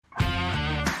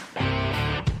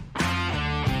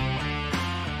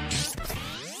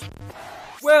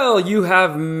Well, you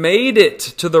have made it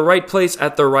to the right place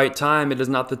at the right time. It is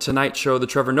not the Tonight Show, the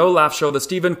Trevor No Laugh Show, the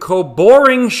Stephen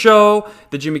Colboring Show,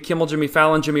 the Jimmy Kimmel, Jimmy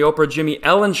Fallon, Jimmy Oprah, Jimmy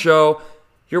Ellen Show.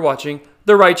 You're watching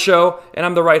The Right Show, and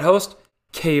I'm the right host,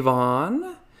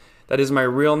 Kayvon. That is my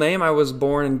real name. I was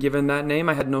born and given that name.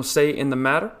 I had no say in the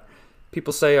matter.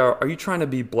 People say, are you trying to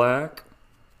be black?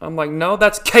 I'm like, no,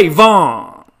 that's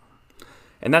Kayvon.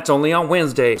 And that's only on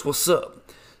Wednesdays. What's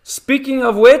up? Speaking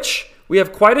of which, we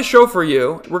have quite a show for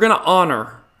you. We're going to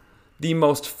honor the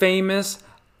most famous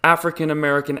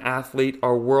African-American athlete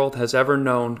our world has ever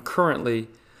known currently,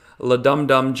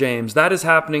 LaDum-Dum James. That is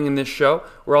happening in this show.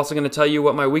 We're also going to tell you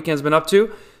what my weekend's been up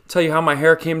to, tell you how my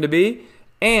hair came to be,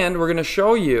 and we're going to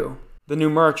show you the new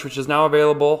merch, which is now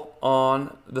available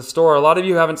on the store. A lot of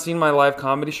you haven't seen my live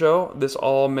comedy show. This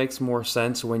all makes more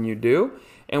sense when you do.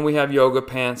 And we have yoga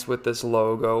pants with this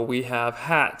logo. We have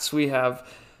hats. We have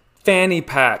fanny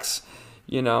packs,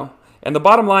 you know. And the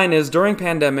bottom line is, during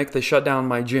pandemic, they shut down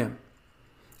my gym.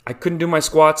 I couldn't do my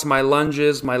squats, my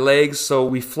lunges, my legs, so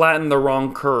we flattened the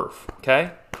wrong curve,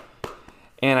 okay?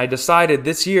 And I decided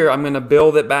this year I'm going to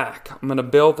build it back. I'm going to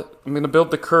build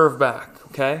the curve back,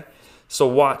 okay? So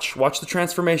watch the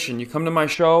transformation. You come to my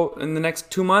show in the next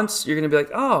 2 months, you're going to be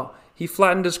like, oh, he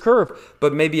flattened his curve.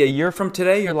 But maybe a year from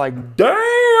today, you're like,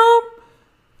 damn!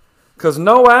 Because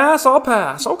no ass, I'll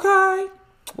pass. Okay.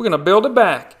 We're going to build it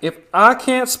back. If I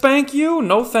can't spank you,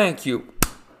 no thank you.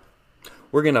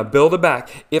 We're going to build it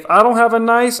back. If I don't have a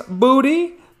nice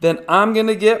booty, then I'm going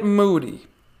to get moody.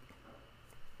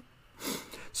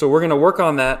 So we're going to work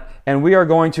on that. And we are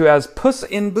going to, as Puss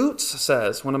in Boots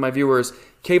says, one of my viewers,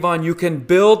 Kayvon, you can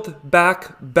build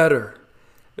back better.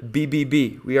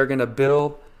 BBB. We are going to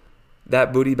build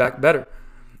that booty back better.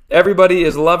 Everybody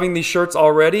is loving these shirts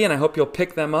already, and I hope you'll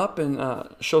pick them up and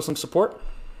show some support.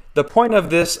 The point of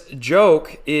this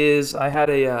joke is I had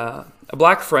a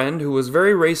black friend who was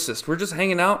very racist. We're just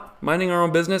hanging out, minding our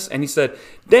own business, and he said,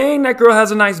 dang, that girl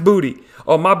has a nice booty.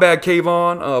 Oh, my bad,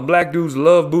 Kayvon. Black dudes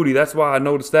love booty. That's why I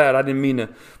noticed that. I didn't mean to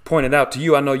point it out to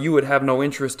you. I know you would have no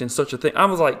interest in such a thing. I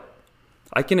was like,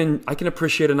 I can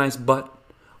appreciate a nice butt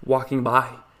walking by.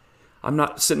 I'm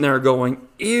not sitting there going,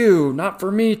 ew, not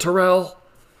for me, Terrell.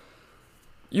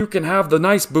 You can have the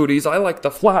nice booties. I like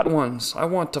the flat ones. I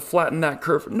want to flatten that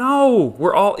curve. No,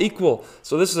 we're all equal.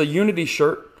 So this is a unity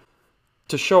shirt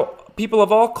to show people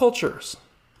of all cultures,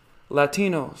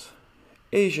 Latinos,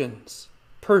 Asians,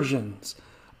 Persians,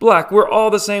 black. We're all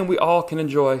the same. We all can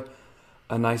enjoy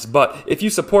a nice butt. If you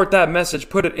support that message,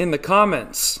 put it in the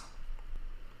comments.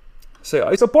 Say,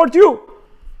 I support you.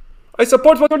 I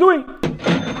support what you're doing.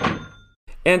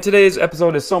 And today's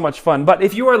episode is so much fun. But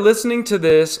if you are listening to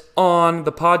this on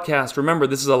the podcast, remember,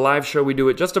 this is a live show. We do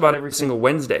it just about every single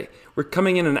Wednesday. We're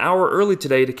coming in an hour early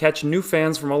today to catch new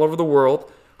fans from all over the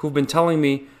world who've been telling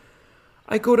me,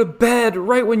 I go to bed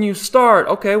right when you start.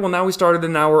 Okay, well, now we started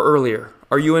an hour earlier.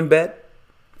 Are you in bed?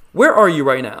 Where are you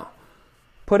right now?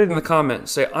 Put it in the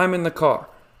comments. Say, I'm in the car.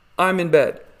 I'm in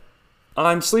bed.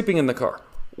 I'm sleeping in the car.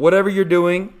 Whatever you're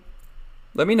doing,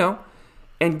 let me know.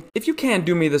 And if you can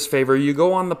do me this favor, you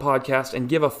go on the podcast and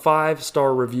give a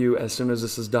 5-star review as soon as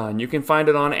this is done. You can find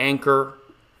it on Anchor,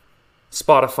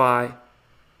 Spotify,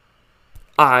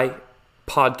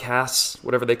 iPodcasts,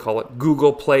 whatever they call it,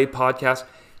 Google Play Podcasts.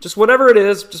 Just whatever it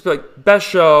is, just be like, best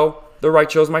show, The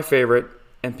Right Show is my favorite,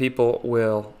 and people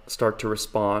will start to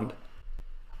respond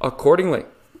accordingly.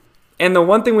 And the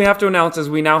one thing we have to announce is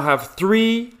we now have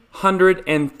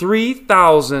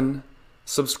 303,000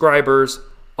 subscribers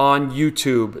on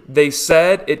YouTube. They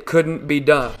said it couldn't be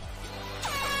done.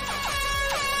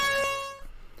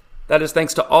 That is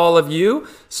thanks to all of you.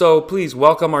 So please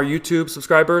welcome our YouTube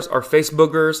subscribers, our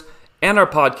Facebookers, and our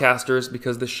podcasters,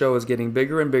 because the show is getting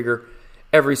bigger and bigger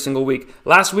every single week.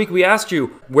 Last week we asked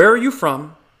you, where are you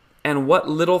from and what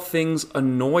little things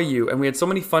annoy you? And we had so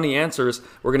many funny answers.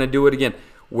 We're going to do it again.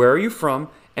 Where are you from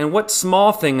and what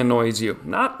small thing annoys you?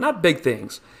 Not big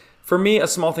things. For me, a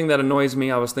small thing that annoys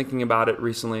me, I was thinking about it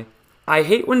recently. I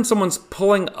hate when someone's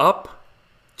pulling up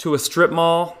to a strip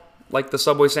mall, like the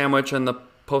Subway sandwich and the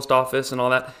post office and all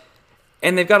that,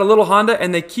 and they've got a little Honda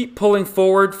and they keep pulling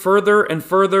forward further and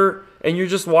further, and you're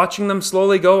just watching them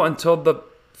slowly go until the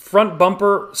front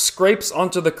bumper scrapes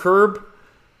onto the curb.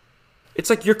 It's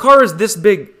like your car is this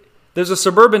big. There's a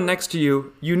Suburban next to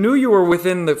you. You knew you were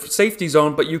within the safety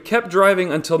zone, but you kept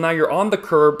driving until now you're on the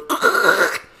curb.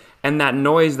 And that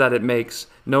noise that it makes,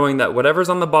 knowing that whatever's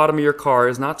on the bottom of your car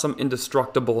is not some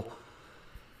indestructible,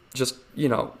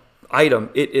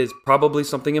 item. It is probably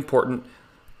something important.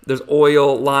 There's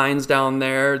oil lines down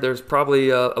there. There's probably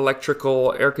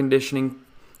electrical air conditioning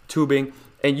tubing.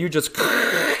 And you just...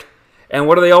 And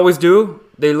what do they always do?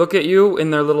 They look at you in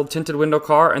their little tinted window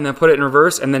car and then put it in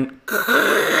reverse and then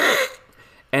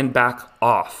and back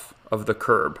off of the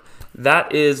curb.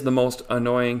 That is the most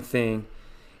annoying thing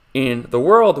in the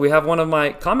world. We have one of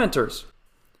my commenters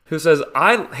who says,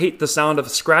 I hate the sound of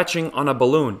scratching on a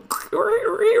balloon.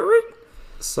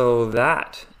 So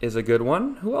that is a good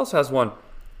one. Who else has one?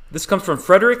 This comes from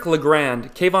Frederick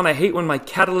Legrand. Kayvon, I hate when my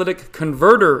catalytic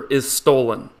converter is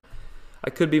stolen. I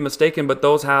could be mistaken, but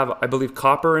those have, I believe,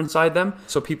 copper inside them.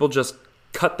 So people just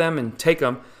cut them and take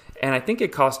them. And I think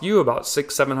it cost you about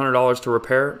 $600-700 to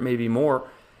repair, maybe more.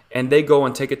 And they go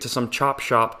and take it to some chop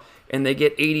shop and they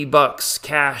get $80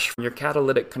 cash from your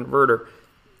catalytic converter.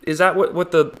 Is that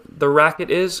what the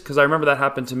racket is? Because I remember that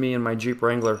happened to me in my Jeep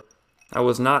Wrangler. I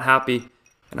was not happy,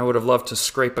 and I would have loved to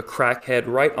scrape a crackhead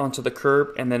right onto the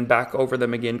curb and then back over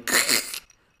them again.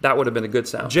 That would have been a good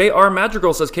sound. J.R.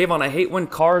 Madrigal says, Kayvon, I hate when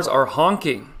cars are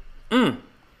honking. You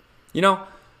know,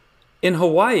 in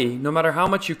Hawaii, no matter how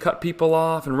much you cut people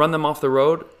off and run them off the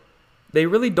road, they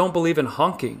really don't believe in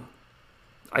honking.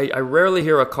 I rarely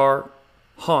hear a car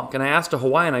honk. And I asked a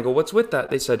Hawaiian, I go, what's with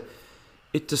that? They said,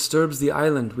 it disturbs the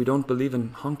island. We don't believe in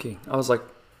honking. I was like,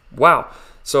 wow.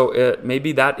 So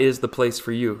maybe that is the place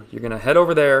for you. You're going to head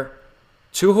over there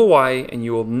to Hawaii and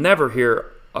you will never hear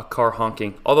a car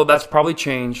honking. Although that's probably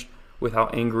changed with how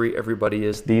angry everybody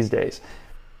is these days.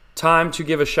 Time to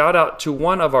give a shout out to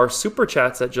one of our super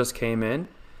chats that just came in.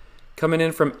 Coming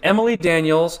in from Emily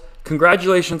Daniels.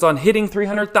 Congratulations on hitting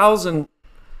 300,000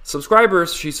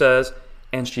 subscribers, she says.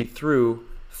 And she threw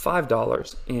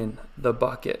 $5 in the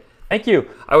bucket. Thank you.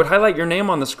 I would highlight your name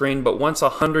on the screen, but once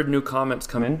 100 new comments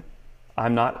come in,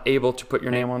 I'm not able to put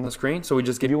your name on the screen, so we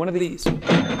just give you one of these.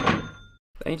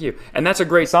 Thank you. And that's a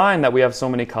great sign that we have so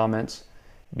many comments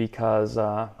because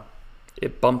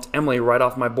it bumped Emily right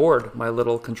off my board, my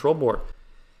little control board.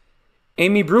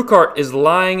 Amy Bruckhart is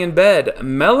lying in bed.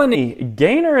 Melanie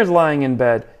Gaynor is lying in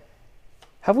bed.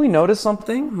 Have we noticed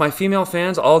something? My female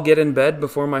fans all get in bed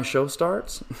before my show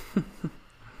starts.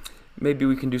 Maybe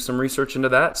we can do some research into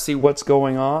that, see what's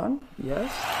going on.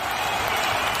 Yes.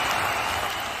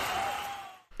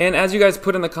 And as you guys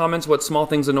put in the comments what small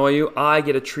things annoy you, I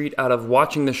get a treat out of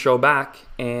watching the show back,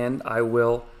 and I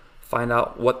will find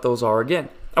out what those are again.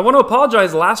 I want to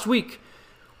apologize. Last week,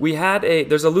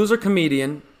 there's a loser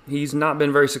comedian. He's not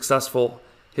been very successful.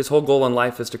 His whole goal in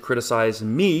life is to criticize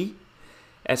me,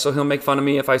 and so he'll make fun of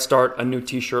me if I start a new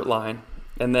t-shirt line.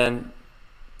 And then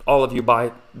all of you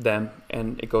buy them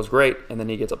and it goes great, and then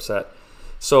he gets upset.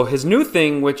 So his new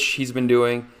thing, which he's been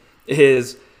doing,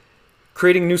 is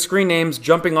creating new screen names,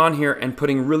 jumping on here and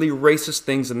putting really racist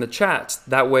things in the chats.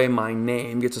 That way my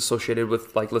name gets associated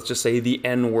with, like, let's just say the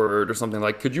N-word or something.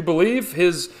 Like, could you believe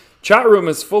his chat room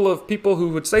is full of people who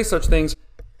would say such things?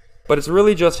 But it's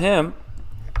really just him.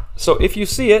 So if you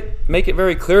see it, make it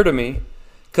very clear to me.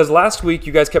 Because last week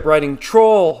you guys kept writing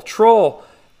troll, troll.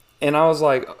 And I was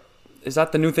like, is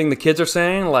that the new thing the kids are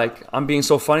saying? Like, I'm being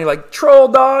so funny, like, troll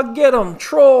dog, get him,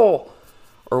 troll,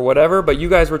 or whatever. But you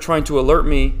guys were trying to alert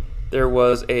me there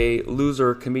was a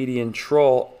loser comedian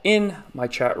troll in my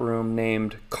chat room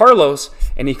named Carlos,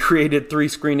 and he created 3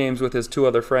 screen names with his 2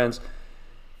 other friends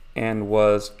and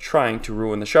was trying to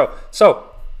ruin the show. So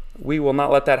we will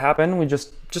not let that happen. We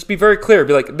just be very clear.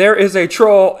 Be like, there is a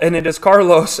troll, and it is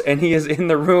Carlos, and he is in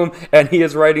the room, and he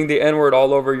is writing the N-word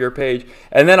all over your page.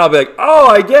 And then I'll be like, oh,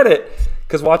 I get it.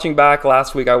 Because watching back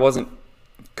last week, I wasn't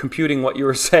computing what you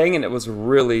were saying, and it was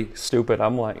really stupid. I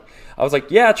was like,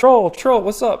 yeah, troll,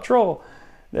 what's up, troll?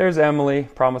 There's Emily.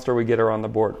 Promised her we'd get her on the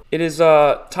board. It is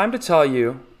time to tell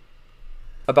you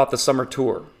about the summer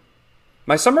tour.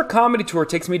 My summer comedy tour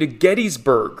takes me to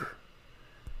Gettysburg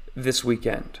this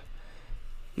weekend.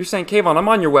 You're saying, Kayvon, I'm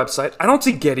on your website. I don't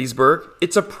see Gettysburg.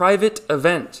 It's a private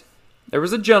event. There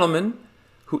was a gentleman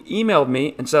who emailed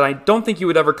me and said, I don't think you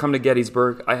would ever come to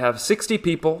Gettysburg. I have 60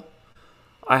 people.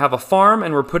 I have a farm,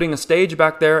 and we're putting a stage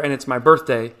back there, and it's my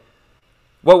birthday.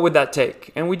 What would that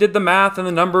take? And we did the math and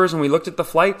the numbers, and we looked at the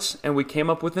flights, and we came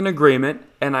up with an agreement,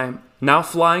 and I'm now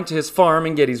flying to his farm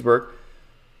in Gettysburg.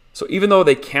 So even though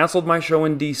they canceled my show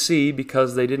in D.C.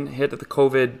 because they didn't hit the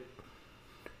COVID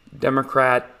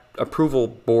Democrat approval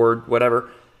board, whatever,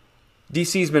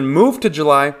 D.C.'s been moved to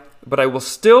July, but I will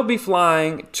still be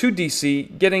flying to D.C.,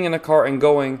 getting in a car and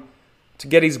going to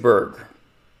Gettysburg.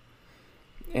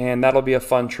 And that'll be a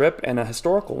fun trip and a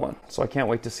historical one. So I can't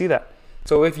wait to see that.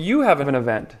 So if you have an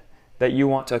event that you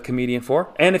want a comedian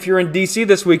for, and if you're in D.C.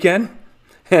 this weekend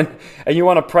and you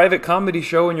want a private comedy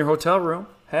show in your hotel room,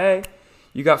 hey,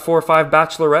 you got 4 or 5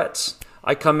 bachelorettes.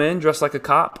 I come in dressed like a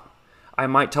cop. I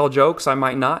might tell jokes, I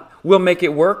might not. We'll make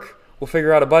it work. We'll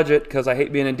figure out a budget because I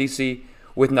hate being in D.C.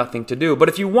 with nothing to do. But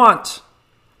if you want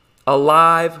a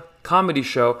live comedy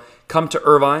show. Come to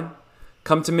Irvine.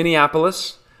 Come to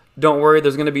Minneapolis. Don't worry,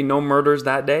 there's going to be no murders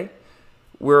that day.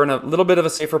 We're in a little bit of a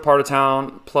safer part of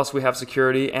town, plus we have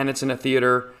security, and it's in a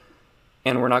theater,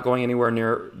 and we're not going anywhere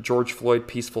near George Floyd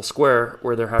Peaceful Square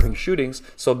where they're having shootings.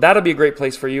 So that'll be a great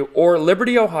place for you. Or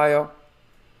Liberty, Ohio.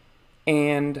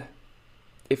 And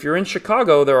if you're in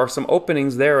Chicago, there are some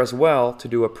openings there as well to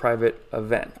do a private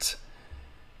event.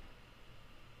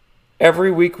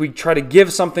 Every week we try to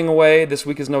give something away. This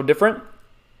week is no different.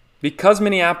 Because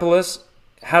Minneapolis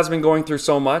has been going through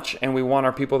so much and we want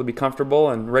our people to be comfortable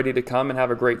and ready to come and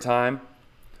have a great time,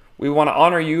 we want to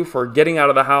honor you for getting out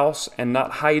of the house and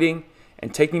not hiding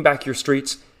and taking back your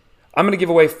streets. I'm going to give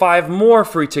away 5 more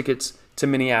free tickets to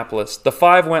Minneapolis. The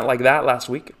 5 went like that last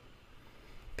week.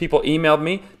 People emailed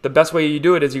me. The best way you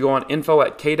do it is you go on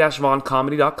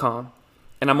info@k-voncomedy.com,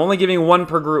 and I'm only giving 1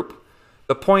 per group.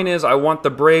 The point is I want the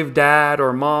brave dad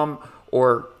or mom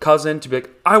or cousin to be like,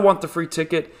 I want the free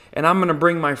ticket, and I'm going to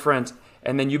bring my friends,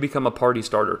 and then you become a party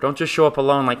starter. Don't just show up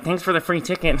alone like, thanks for the free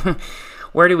ticket.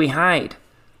 Where do we hide?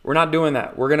 We're not doing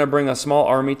that. We're going to bring a small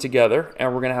army together,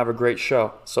 and we're going to have a great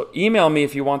show. So email me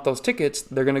if you want those tickets.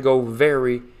 They're going to go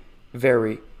very,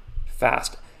 very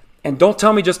fast. And don't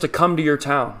tell me just to come to your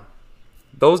town.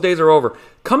 Those days are over.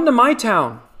 Come to my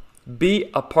town.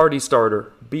 Be a party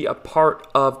starter. Be a part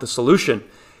of the solution.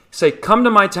 Say, come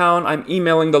to my town. I'm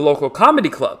emailing the local comedy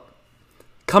club.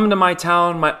 Come to my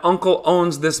town. My uncle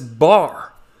owns this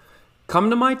bar. Come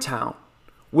to my town.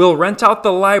 We'll rent out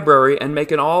the library and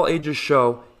make an all-ages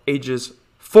show, ages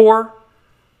 4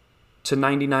 to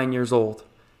 99 years old.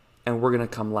 And we're going to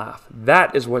come laugh.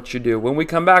 That is what you do. When we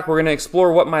come back, we're going to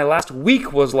explore what my last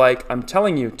week was like. I'm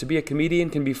telling you, to be a comedian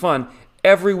can be fun.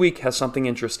 Every week has something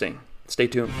interesting. Stay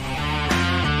tuned.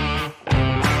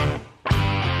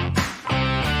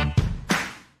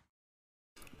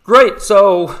 Great.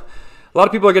 So a lot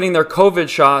of people are getting their COVID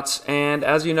shots. And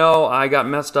as you know, I got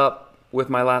messed up with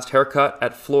my last haircut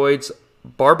at Floyd's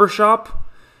Barbershop.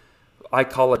 I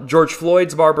call it George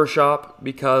Floyd's Barbershop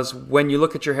because when you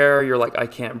look at your hair, you're like, I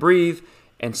can't breathe,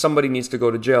 and somebody needs to go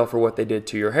to jail for what they did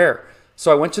to your hair. So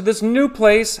I went to this new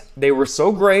place. They were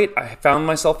so great. I found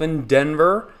myself in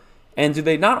Denver. And do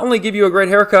they not only give you a great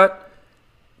haircut,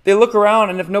 they look around,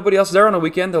 and if nobody else is there on a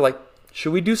weekend, they're like,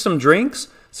 should we do some drinks?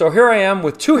 So here I am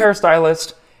with 2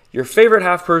 hairstylists, your favorite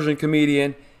half-Persian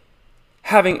comedian,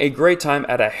 having a great time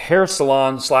at a hair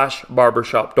salon /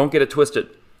 barbershop. Don't get it twisted.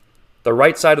 The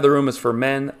right side of the room is for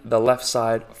men, the left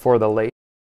side for the ladies.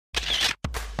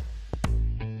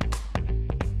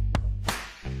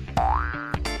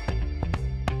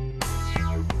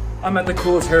 I'm at the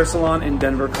coolest hair salon in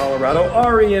Denver, Colorado,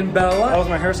 Ari and Bella. That was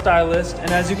my hairstylist, and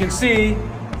as you can see,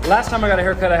 last time I got a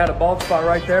haircut I had a bald spot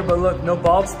right there, but look, no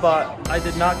bald spot. I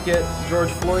did not get George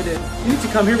Floyded. You need to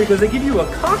come here because they give you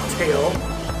a cocktail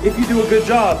if you do a good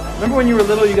job. Remember when you were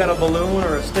little, you got a balloon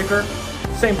or a sticker?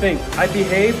 Same thing. I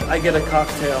behaved, I get a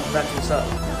cocktail. That's what's up.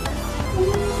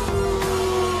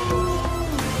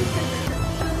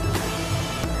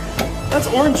 That's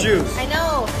orange juice. I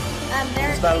know.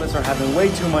 The stylists are having way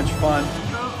too much fun.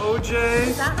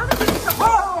 OJ.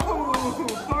 Whoa!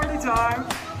 Party time.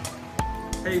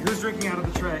 Hey, who's drinking out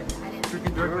of the tray?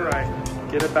 Drinking directly. All right.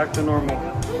 Get it back to normal.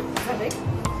 Is that big?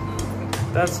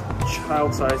 That's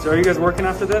child size. Are you guys working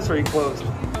after this or are you closed?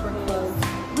 We're closed.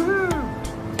 Do you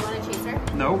want a chaser?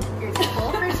 Nope. You're too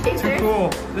cool for a chaser? Too cool.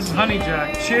 This is Honey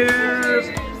Jack. Cheers!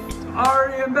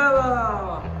 Ari and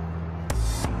Bella!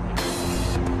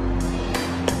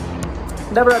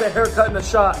 Never had a haircut and a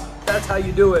shot. That's how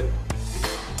you do it.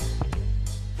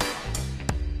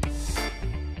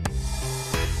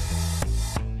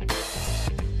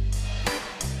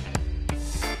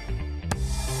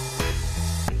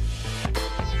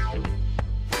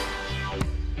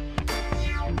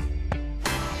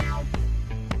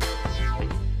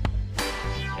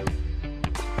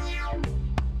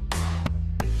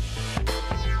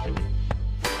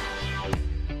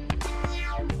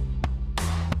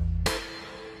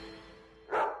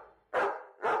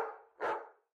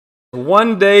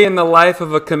 One day in the life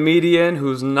of a comedian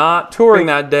who's not touring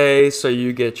that day, so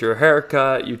you get your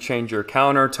haircut, you change your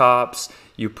countertops,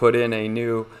 you put in a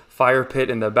new fire pit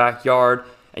in the backyard,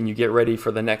 and you get ready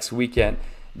for the next weekend.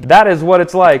 That is what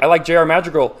it's like. I like JR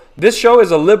Madrigal. This show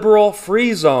is a liberal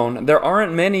free zone. There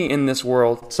aren't many in this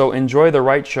world, so enjoy the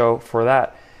right show for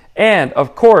that. And,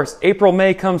 of course, April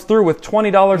May comes through with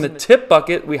 $20 in the tip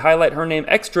bucket. We highlight her name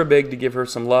extra big to give her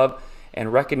some love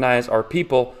and recognize our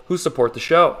people who support the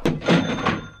show.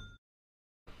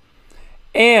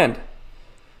 And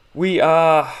we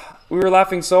were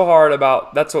laughing so hard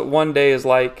about that's what one day is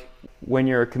like. when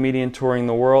you're a comedian touring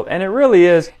the world, and it really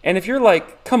is. And if you're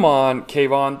like, come on,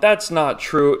 Kayvon, that's not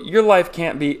true, your life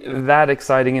can't be that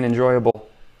exciting and enjoyable,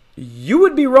 you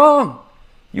would be wrong.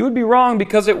 You would be wrong,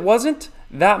 because it wasn't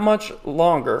that much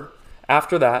longer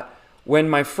after that when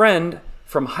my friend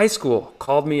from high school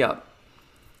called me up.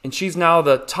 And she's now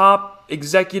the top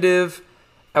executive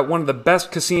at one of the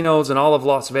best casinos in all of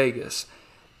Las Vegas.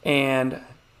 And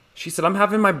she said, I'm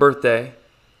having my birthday.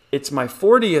 It's my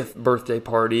 40th birthday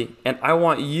party, and I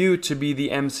want you to be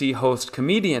the MC, host,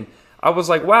 comedian. I was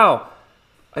like, wow.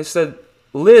 I said,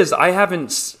 Liz,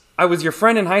 I was your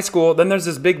friend in high school, then there's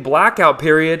this big blackout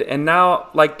period, and now,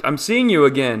 like, I'm seeing you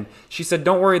again. She said,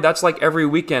 don't worry, that's like every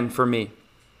weekend for me.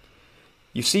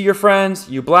 You see your friends,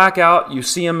 you black out, you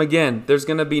see them again. There's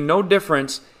going to be no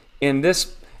difference in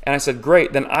this. And I said,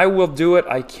 great, then I will do it.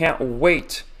 I can't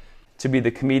wait to be the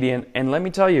comedian. And let me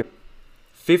tell you,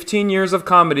 15 years of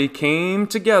comedy came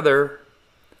together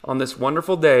on this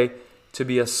wonderful day to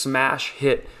be a smash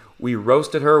hit. We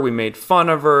roasted her. We made fun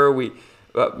of her. We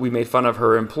made fun of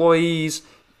her employees.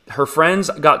 Her friends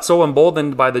got so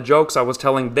emboldened by the jokes I was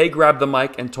telling, they grabbed the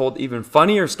mic and told even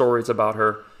funnier stories about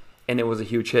her, and it was a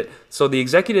huge hit. So the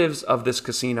executives of this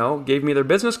casino gave me their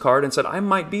business card and said I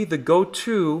might be the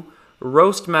go-to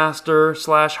roast master /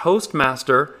 host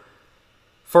master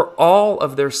for all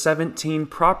of their 17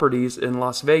 properties in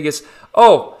Las Vegas.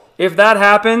 Oh, if that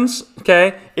happens,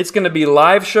 okay, it's going to be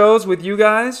live shows with you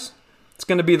guys. It's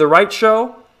going to be the Right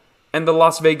Show and the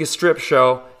Las Vegas Strip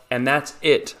Show, and that's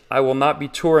it. I will not be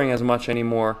touring as much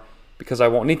anymore because I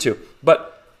won't need to.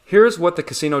 But here's what the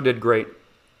casino did great.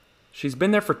 She's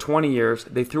been there for 20 years.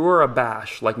 They threw her a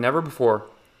bash like never before.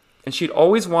 And she'd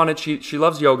always wanted, she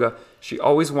loves yoga, she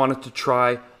always wanted to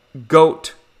try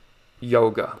goat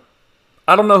yoga.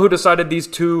 I don't know who decided these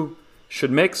two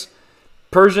should mix.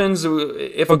 Persians,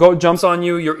 if a goat jumps on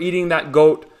you, you're eating that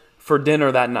goat for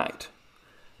dinner that night.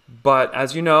 But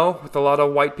as you know, with a lot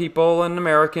of white people and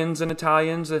Americans and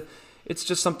Italians, it's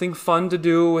just something fun to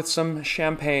do with some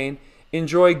champagne.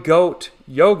 Enjoy goat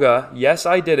yoga. Yes,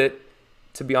 I did it.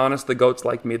 To be honest, the goats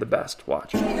like me the best.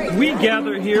 Watch. We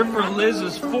gather here for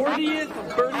Liz's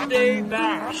 40th birthday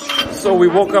bash. So we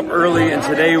woke up early and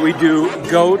today we do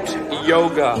goat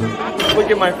yoga. Look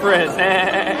at my friend.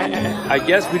 I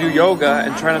guess we do yoga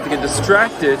and try not to get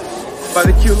distracted by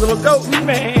the cute little goat.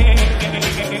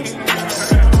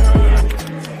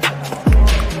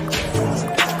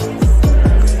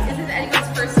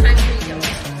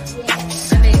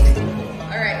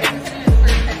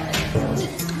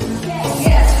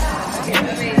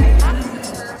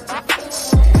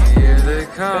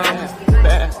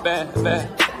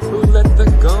 Who let the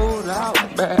goat out?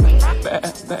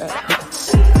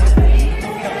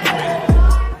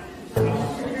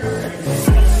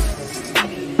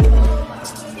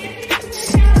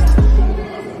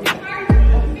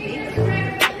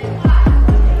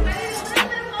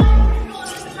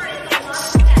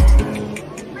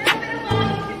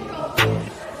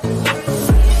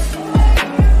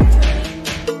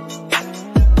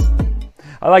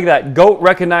 I like that. Goat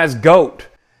recognize goat.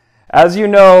 As you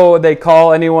know, they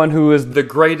call anyone who is the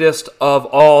greatest of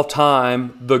all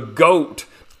time the GOAT.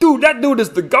 Dude, that dude is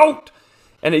the GOAT!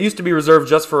 And it used to be reserved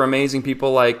just for amazing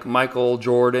people like Michael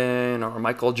Jordan or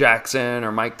Michael Jackson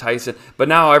or Mike Tyson. But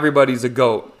now everybody's a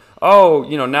GOAT. Oh,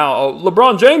 now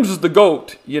LeBron James is the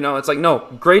GOAT. It's like, no,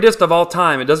 greatest of all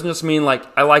time. It doesn't just mean like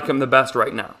I like him the best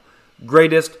right now.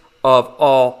 Greatest of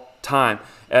all time.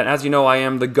 And as you know, I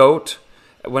am the GOAT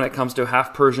when it comes to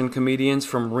half Persian comedians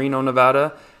from Reno,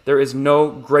 Nevada. There is no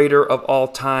greater of all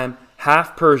time,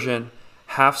 half Persian,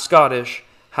 half Scottish,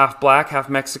 half black, half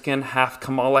Mexican, half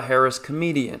Kamala Harris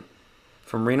comedian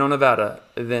from Reno, Nevada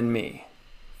than me.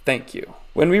 Thank you.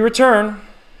 When we return,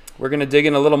 we're going to dig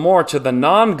in a little more to the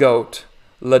non-GOAT,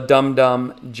 La Dum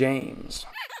Dum James.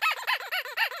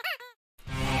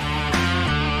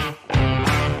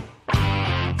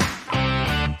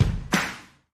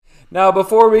 Now,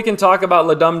 before we can talk about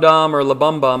La Dum Dum or La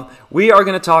Bum Bum, we are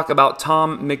going to talk about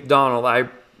Tom MacDonald. I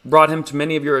brought him to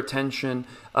many of your attention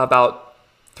about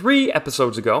 3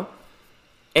 episodes ago,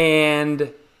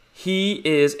 and he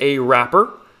is a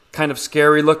rapper, kind of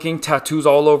scary looking, tattoos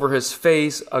all over his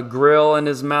face, a grill in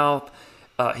his mouth.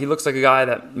 He looks like a guy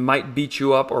that might beat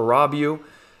you up or rob you.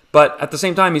 But at the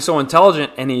same time, he's so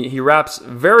intelligent and he raps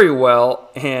very well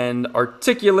and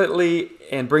articulately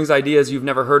and brings ideas you've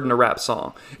never heard in a rap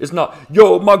song. It's not,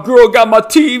 yo, my girl got my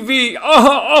TV,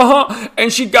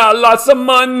 and she got lots of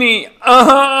money,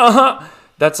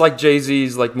 That's like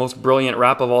Jay-Z's like most brilliant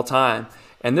rap of all time.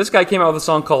 And this guy came out with a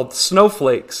song called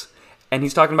Snowflakes, and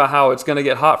he's talking about how it's going to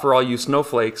get hot for all you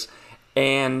snowflakes.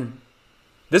 And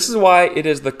This is why it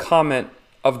is the comment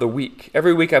of the week.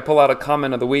 Every week I pull out a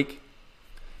comment of the week.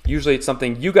 Usually it's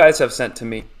something you guys have sent to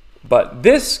me. But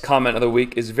this comment of the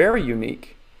week is very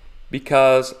unique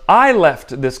because I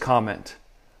left this comment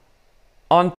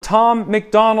on Tom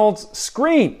MacDonald's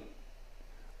screen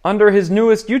under his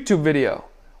newest YouTube video,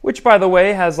 which, by the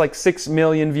way, has like 6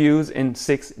 million views in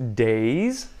 6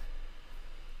 days.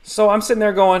 So I'm sitting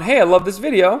there going, hey, I love this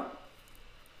video.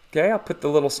 Okay, I'll put the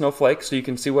little snowflake so you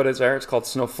can see what is there. It's called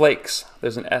Snowflakes.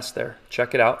 There's an S there.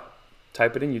 Check it out.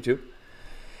 Type it in YouTube.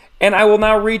 And I will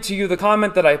now read to you the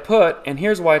comment that I put, and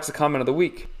here's why it's the comment of the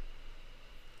week.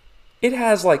 It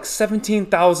has like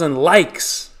 17,000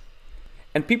 likes.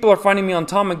 And people are finding me on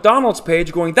Tom MacDonald's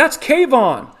page going, that's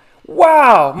Kayvon.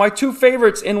 Wow, my 2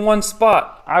 favorites in one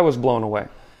spot. I was blown away.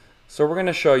 So we're going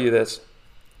to show you this.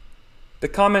 The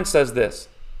comment says this.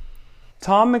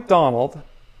 Tom MacDonald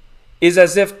is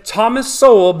as if Thomas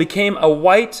Sowell became a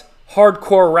white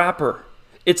hardcore rapper.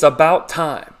 It's about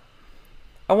time.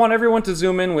 I want everyone to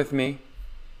zoom in with me.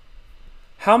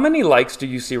 How many likes do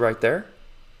you see right there?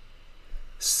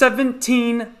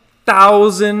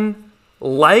 17,000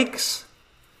 likes?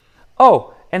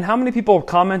 Oh, and how many people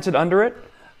commented under it?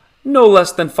 No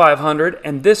less than 500,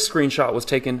 and this screenshot was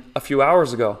taken a few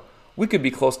hours ago. We could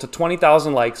be close to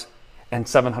 20,000 likes and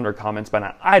 700 comments by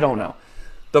now. I don't know.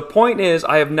 The point is,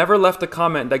 I have never left a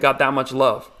comment that got that much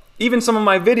love. Even some of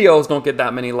my videos don't get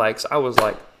that many likes. I was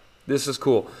like, this is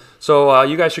cool. So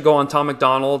you guys should go on Tom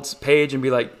MacDonald's page and be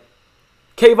like,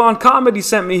 Kayvon Comedy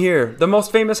sent me here, the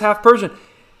most famous half Persian.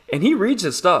 And he reads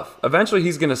his stuff. Eventually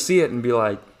he's going to see it and be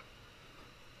like,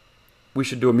 we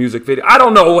should do a music video. I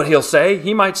don't know what he'll say.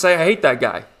 He might say, I hate that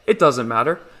guy. It doesn't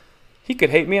matter. He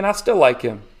could hate me and I still like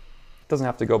him. It doesn't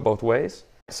have to go both ways.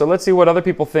 So let's see what other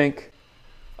people think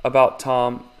about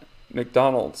Tom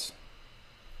MacDonald's.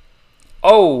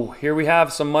 Oh, here we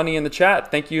have some money in the chat.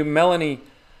 Thank you, Melanie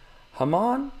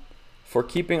Haman, for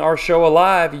keeping our show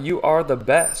alive. You are the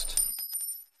best.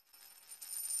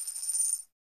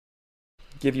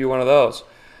 Give you one of those.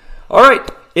 All right,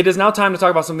 it is now time to talk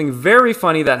about something very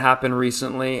funny that happened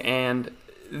recently, and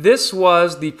this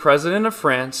was the president of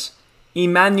France,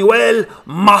 Emmanuel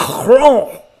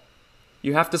Macron.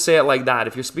 You have to say it like that.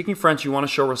 If you're speaking French, you want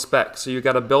to show respect, so you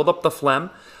got to build up the phlegm.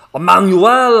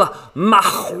 Emmanuel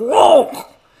Macron.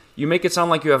 You make it sound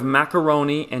like you have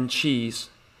macaroni and cheese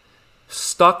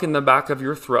stuck in the back of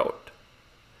your throat,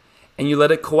 and you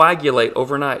let it coagulate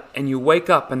overnight, and you wake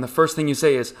up, and the first thing you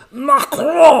say is,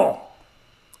 Macron!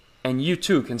 And you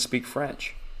too can speak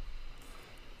French.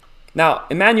 Now,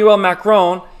 Emmanuel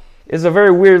Macron is a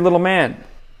very weird little man.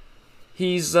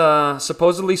 He's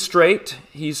supposedly straight.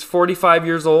 He's 45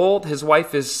 years old. His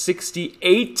wife is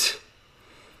 68.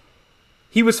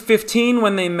 He was 15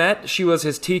 when they met. She was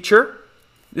his teacher.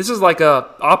 This is like a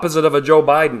opposite of a Joe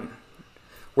Biden,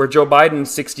 where Joe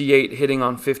Biden's 68 hitting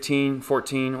on 15,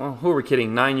 14, well, who are we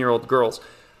kidding, 9-year-old girls.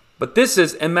 But this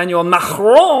is Emmanuel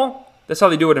Macron. That's how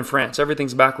they do it in France.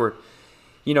 Everything's backward.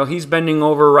 You know, he's bending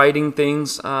over writing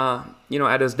things,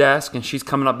 at his desk, and she's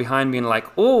coming up behind me and like,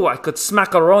 oh, I could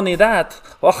smackaroni that.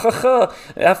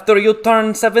 After you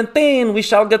turn 17, we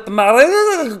shall get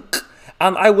married,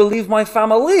 and I will leave my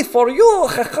family for you.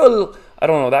 I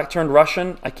don't know, that turned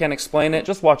Russian. I can't explain it.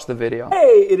 Just watch the video.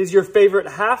 Hey, it is your favorite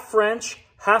half French,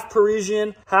 half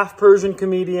Parisian, half Persian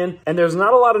comedian, and there's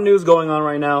not a lot of news going on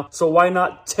right now, so why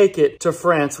not take it to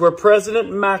France, where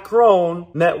President Macron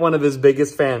met one of his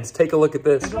biggest fans. Take a look at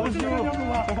this.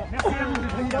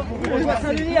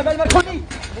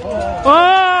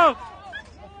 Oh!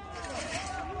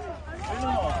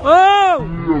 Oh!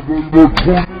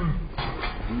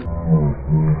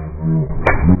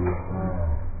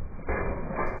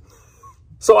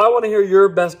 So I want to hear your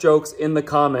best jokes in the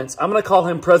comments. I'm going to call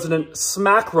him President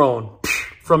Smacron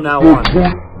from now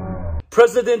on.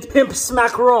 President Pimp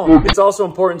Smacron. It's also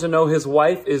important to know his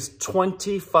wife is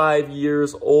 25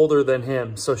 years older than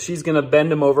him. So she's going to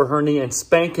bend him over her knee and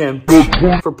spank him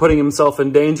for putting himself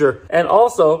in danger. And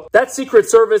also, that Secret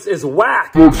Service is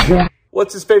whack.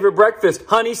 What's his favorite breakfast?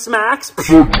 Honey Smacks?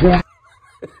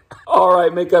 All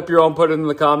right, make up your own, put it in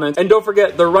the comments. And don't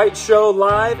forget, The Right Show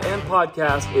live and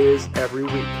podcast is every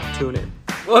week. Tune in.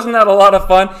 Wasn't that a lot of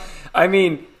fun? I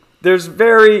mean, there's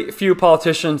very few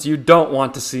politicians you don't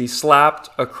want to see slapped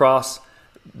across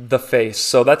the face.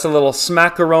 So that's a little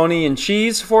smackaroni and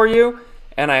cheese for you,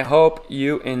 and I hope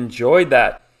you enjoyed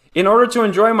that. In order to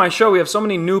enjoy my show, we have so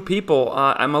many new people.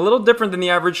 I'm a little different than the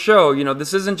average show. You know,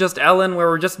 this isn't just Ellen where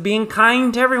we're just being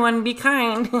kind to everyone. Be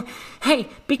kind. Hey,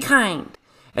 be kind.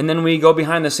 And then we go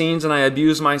behind the scenes and I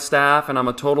abuse my staff and I'm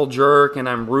a total jerk and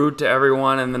I'm rude to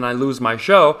everyone and then I lose my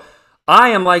show. I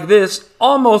am like this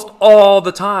almost all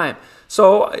the time.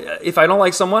 So if I don't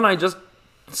like someone, I just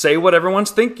say what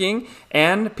everyone's thinking,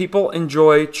 and people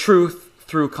enjoy truth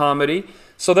through comedy.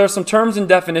 So there's some terms and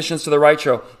definitions to the Right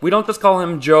Show. We don't just call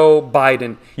him Joe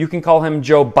Biden. You can call him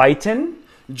Joe Bitin,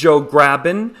 Joe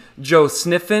Grabbin, Joe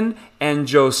Sniffin, and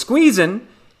Joe Squeezin'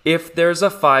 if there's a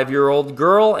 5-year-old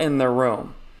girl in the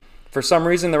room. For some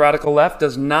reason, the radical left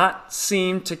does not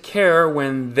seem to care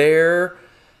when their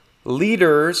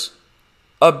leaders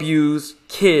abuse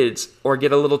kids or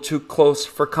get a little too close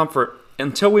for comfort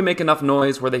until we make enough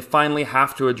noise where they finally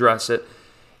have to address it.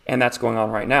 And that's going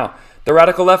on right now. The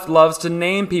radical left loves to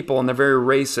name people, and they're very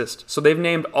racist. So they've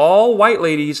named all white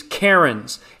ladies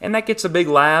Karens, and that gets a big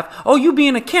laugh. Oh, you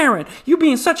being a Karen. You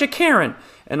being such a Karen.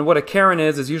 And what a Karen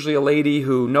is usually a lady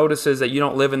who notices that you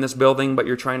don't live in this building, but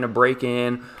you're trying to break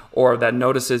in, or that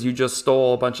notices you just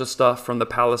stole a bunch of stuff from the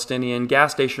Palestinian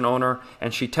gas station owner,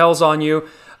 and she tells on you.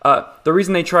 The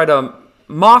reason they try to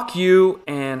mock you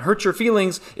and hurt your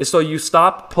feelings is so you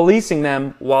stop policing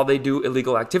them while they do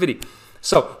illegal activity.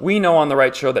 So we know on the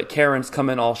Right Show that Karens come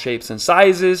in all shapes and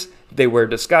sizes, they wear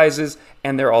disguises,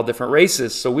 and they're all different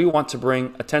races. So we want to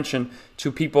bring attention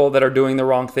to people that are doing the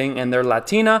wrong thing, and they're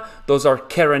Latina. Those are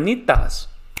Karenitas.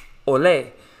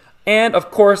 Ole. And of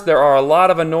course, there are a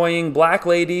lot of annoying black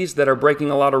ladies that are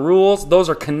breaking a lot of rules. Those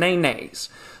are Kanenes.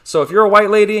 So if you're a white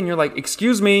lady and you're like,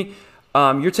 excuse me,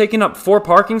 you're taking up 4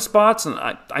 parking spots, and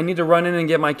I need to run in and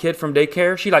get my kid from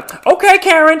daycare. She's like, okay,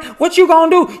 Karen, what you gonna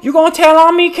do? You gonna tell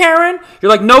on me, Karen? You're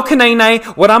like, no, Kanene.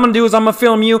 What I'm gonna do is I'm gonna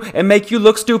film you and make you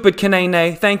look stupid,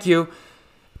 Kanene. Thank you.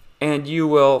 And you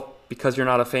will, because you're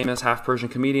not a famous half-Persian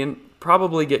comedian,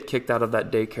 probably get kicked out of that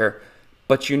daycare.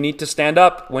 But you need to stand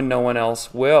up when no one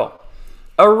else will.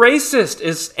 A racist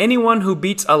is anyone who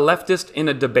beats a leftist in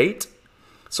a debate.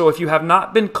 So if you have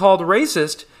not been called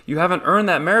racist, you haven't earned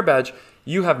that merit badge.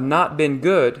 You have not been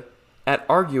good at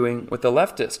arguing with the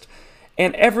leftist.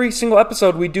 And every single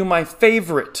episode we do my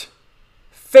favorite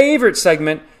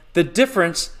segment, the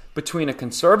difference between a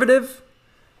conservative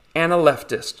and a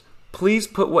leftist. Please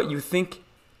put what you think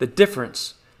the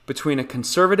difference between a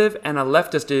conservative and a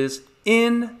leftist is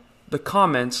in the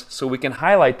comments so we can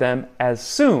highlight them as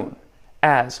soon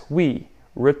as we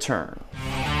return.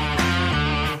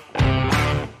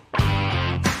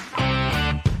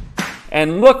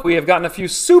 And look, we have gotten a few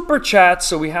super chats,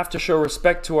 so we have to show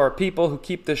respect to our people who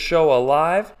keep this show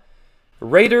alive.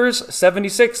 Raiders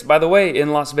 76, by the way,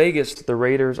 in Las Vegas, the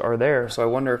Raiders are there, so I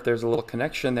wonder if there's a little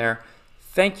connection there.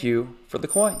 Thank you for the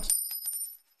coins.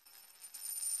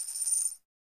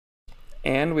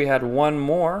 And we had one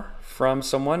more from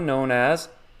someone known as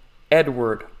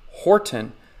Edward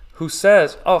Horton, who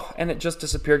says, oh, and it just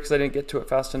disappeared because I didn't get to it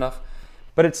fast enough,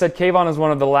 but it said Kayvon is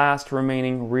one of the last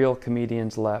remaining real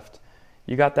comedians left.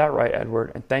 You got that right,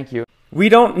 Edward, and thank you. We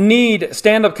don't need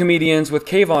stand-up comedians with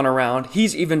Kayvon around.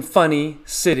 He's even funny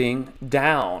sitting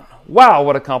down. Wow,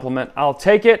 what a compliment. I'll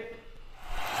take it.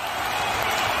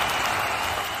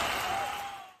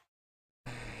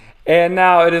 And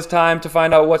now it is time to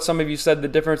find out what some of you said the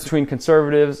difference between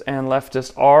conservatives and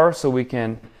leftists are so we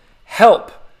can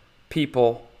help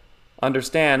people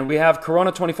understand. We have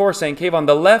Corona24 saying, Kayvon,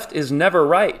 the left is never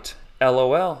right.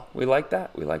 LOL. We like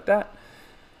that. We like that.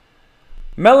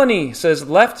 Melanie says,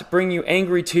 left bring you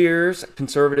angry tears,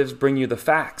 conservatives bring you the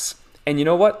facts. And you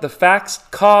know what? The facts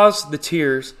cause the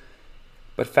tears,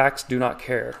 but facts do not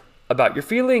care about your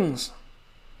feelings.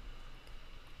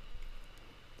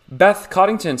 Beth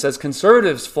Coddington says,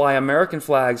 conservatives fly American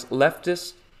flags,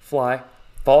 leftists fly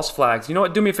false flags. You know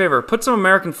what? Do me a favor. Put some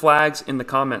American flags in the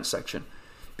comments section,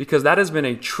 because that has been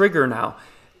a trigger now.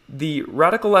 The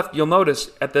radical left, you'll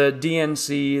notice at the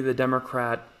DNC, the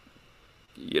Democrat,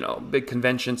 big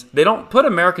conventions, they don't put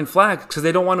American flags because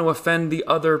they don't want to offend the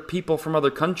other people from other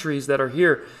countries that are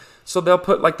here. So they'll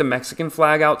put like the Mexican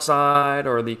flag outside,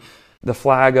 or the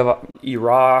flag of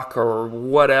Iraq or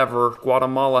whatever,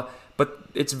 Guatemala. But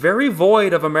it's very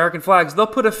void of American flags. They'll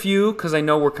put a few because I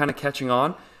know we're kind of catching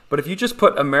on. But if you just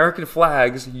put American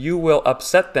flags, you will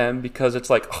upset them because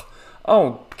it's like,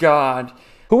 oh God.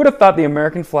 Who would have thought the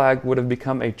American flag would have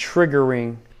become a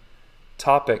triggering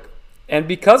topic? And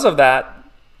because of that,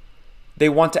 they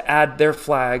want to add their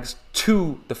flags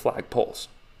to the flagpoles.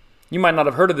 You might not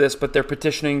have heard of this, but they're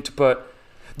petitioning to put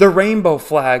the rainbow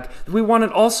flag. We want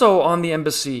it also on the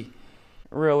embassy.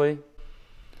 Really?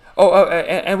 Oh,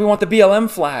 and we want the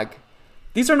BLM flag.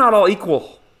 These are not all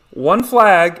equal. One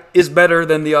flag is better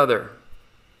than the other.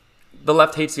 The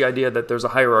left hates the idea that there's a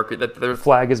hierarchy, that their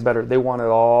flag is better. They want it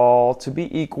all to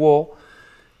be equal.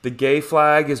 The gay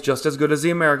flag is just as good as the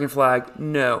American flag.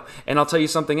 No. And I'll tell you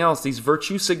something else. These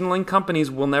virtue signaling companies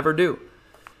will never do.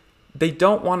 they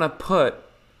don't want to put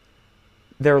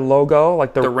their logo,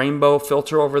 like the rainbow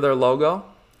filter over their logo.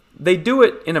 They do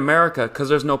it in America because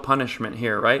there's no punishment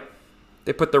here, right?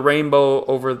 They put the rainbow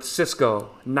over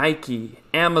Cisco, Nike,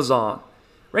 Amazon.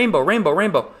 Rainbow, rainbow,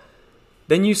 rainbow.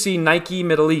 Then you see Nike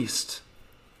Middle East,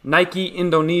 Nike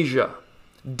Indonesia,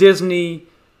 Disney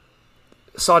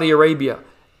Saudi Arabia.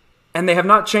 And they have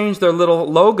not changed their little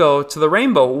logo to the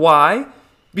rainbow. Why?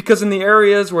 Because in the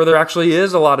areas where there actually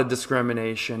is a lot of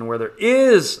discrimination, where there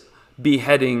is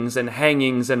beheadings and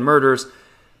hangings and murders,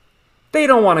 they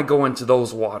don't want to go into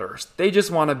those waters. They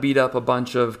just want to beat up a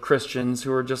bunch of Christians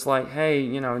who are just like, hey,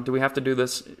 do we have to do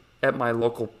this at my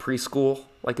local preschool?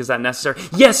 Like, is that necessary?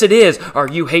 Yes, it is. Are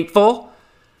you hateful?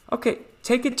 Okay,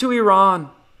 take it to Iran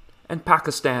and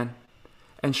Pakistan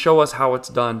and show us how it's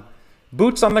done.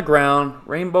 Boots on the ground,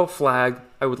 rainbow flag.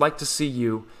 I would like to see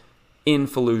you in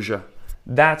Fallujah.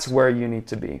 That's where you need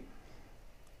to be.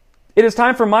 It is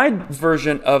time for my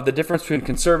version of the difference between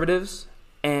conservatives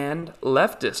and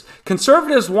leftists.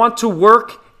 Conservatives want to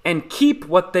work and keep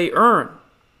what they earn.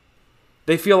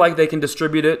 They feel like they can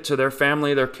distribute it to their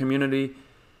family, their community,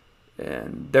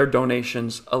 and their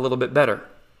donations a little bit better.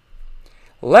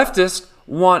 Leftists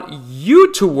want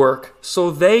you to work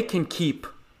so they can keep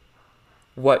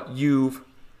what you've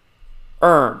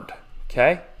earned.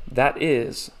 Okay? That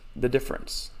is the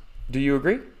difference. Do you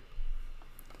agree?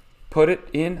 Put it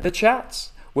in the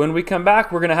chats. When we come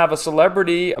back, we're going to have a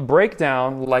celebrity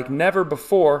breakdown like never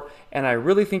before, and I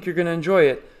really think you're going to enjoy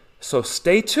it. So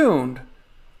stay tuned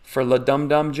for La Dum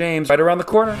Dum James right around the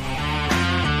corner.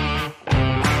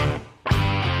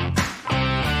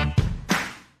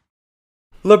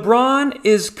 LeBron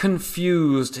is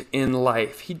confused in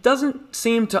life. He doesn't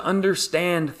seem to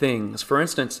understand things. For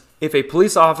instance, if a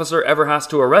police officer ever has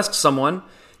to arrest someone,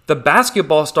 the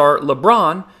basketball star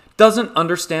LeBron doesn't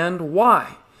understand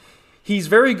why. He's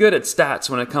very good at stats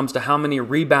when it comes to how many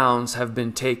rebounds have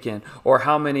been taken or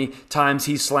how many times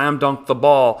he slam dunked the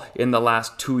ball in the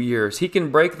last 2 years. He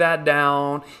can break that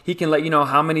down. He can let you know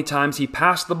how many times he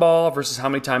passed the ball versus how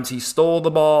many times he stole the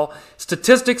ball.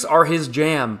 Statistics are his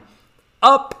jam.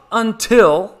 Up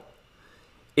until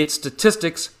it's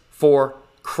statistics for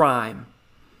crime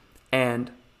and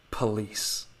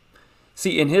police.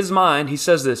 See, in his mind, he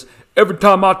says this, every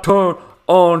time I turn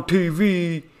on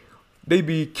TV, they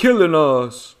be killing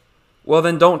us. Well,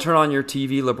 then don't turn on your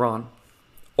TV, LeBron.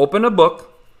 Open a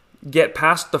book, get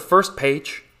past the first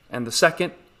page and the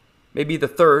second, maybe the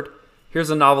third.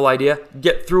 Here's a novel idea.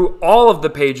 Get through all of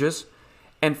the pages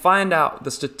and find out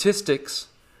the statistics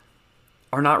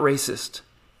are not racist.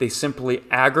 They simply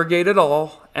aggregate it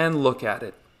all and look at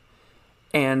it.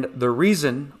 And the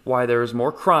reason why there is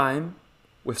more crime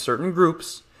with certain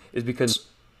groups is because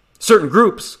certain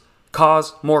groups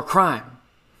cause more crime.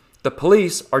 The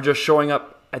police are just showing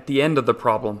up at the end of the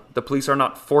problem. The police are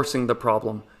not forcing the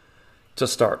problem to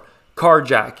start.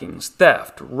 Carjackings,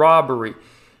 theft, robbery,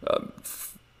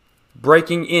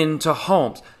 breaking into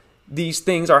homes. These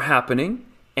things are happening,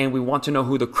 and we want to know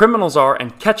who the criminals are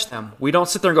and catch them. We don't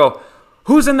sit there and go,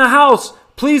 who's in the house?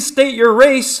 Please state your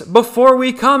race before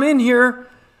we come in here.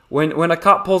 When a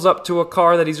cop pulls up to a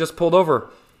car that he's just pulled over,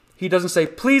 he doesn't say,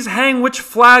 please hang which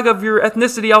flag of your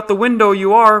ethnicity out the window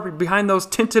you are behind those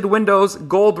tinted windows,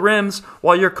 gold rims,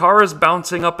 while your car is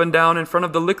bouncing up and down in front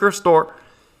of the liquor store.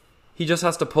 He just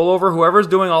has to pull over whoever's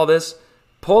doing all this,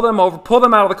 pull them over, pull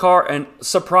them out of the car, and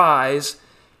surprise,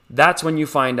 that's when you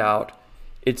find out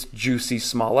it's Juicy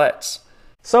Smollett's.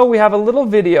 So we have a little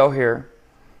video here,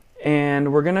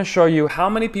 and we're going to show you how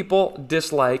many people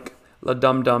dislike La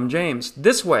Dum Dum James.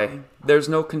 This way, there's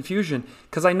no confusion,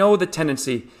 because I know the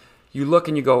tendency. You look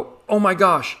and you go, oh my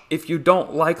gosh, if you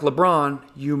don't like LeBron,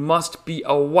 you must be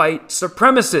a white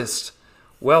supremacist.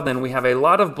 Well then, we have a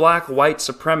lot of black white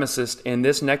supremacists in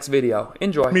this next video.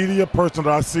 Enjoy. Media person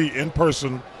that I see in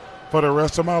person for the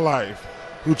rest of my life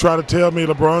who try to tell me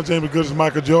LeBron James is good as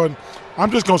Michael Jordan, I'm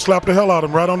just going to slap the hell out of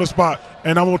him right on the spot,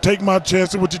 and I'm going to take my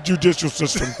chances with the judicial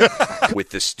system. With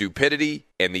the stupidity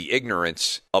and the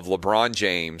ignorance of LeBron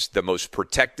James, the most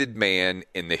protected man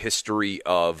in the history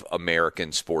of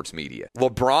American sports media.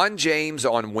 LeBron James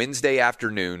on Wednesday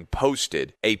afternoon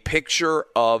posted a picture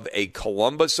of a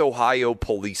Columbus, Ohio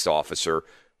police officer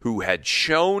who had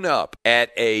shown up at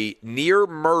a near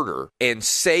murder and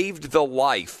saved the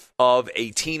life of a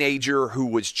teenager who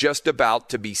was just about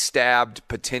to be stabbed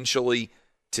potentially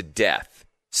to death.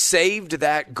 Saved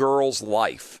that girl's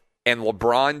life. And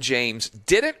LeBron James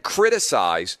didn't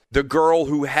criticize the girl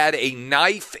who had a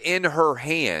knife in her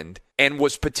hand and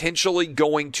was potentially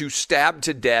going to stab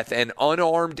to death an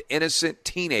unarmed, innocent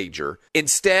teenager.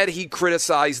 Instead, he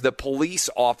criticized the police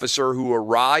officer who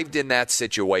arrived in that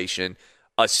situation,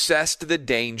 assessed the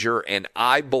danger, and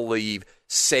I believe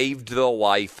saved the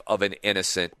life of an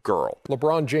innocent girl.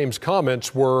 LeBron James'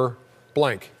 comments were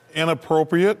blank.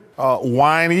 Inappropriate,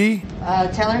 whiny.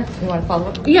 Taylor, you want to follow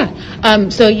up? Yeah.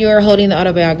 So you're holding the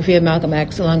autobiography of Malcolm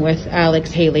X along with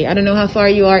Alex Haley. I don't know how far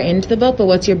you are into the book, but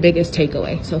what's your biggest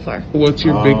takeaway so far? What's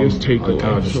your biggest takeaway? I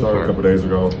kind of just started a couple days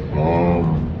ago. I've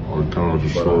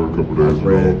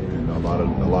read a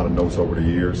lot of notes over the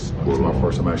years. It's my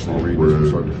first time actually reading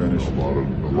this from start to finish. A lot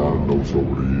of notes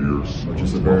over the years.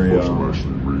 Just a very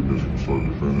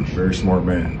very smart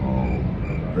man.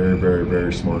 Very, very,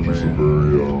 very smart man.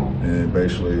 And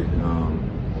basically,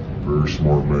 very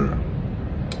smart man.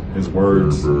 His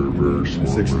words very in the smart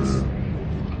 60s.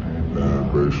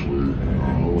 And basically,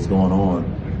 what was going on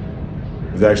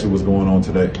is actually what's going on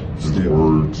today. His still.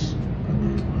 words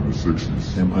in the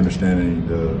 60s. Him understanding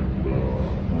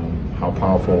how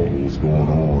powerful what was going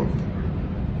on.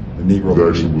 The Negro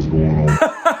actually was going on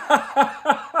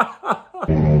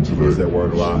today. Use that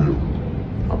word a lot.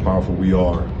 How powerful we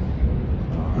are.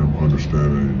 Him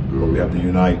understanding but we have to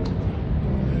unite.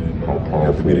 And how we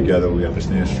have to be together. We have to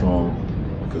stand strong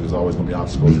because there's always going to be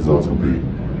obstacles. There's always going to be.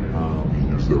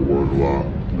 Use that word a lot.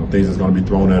 Things that's going to be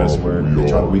thrown at us where they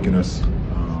try to weaken us.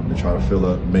 They try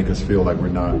to make us feel like we're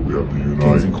not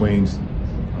kings and queens.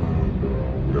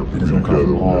 And it's going to come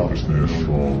from all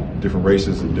different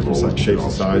races and different shapes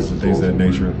and sizes and things of that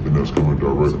nature. It's a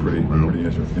pretty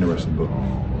interesting book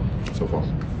so far.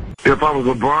 If I was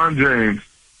LeBron James,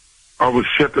 I would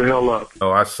shut the hell up.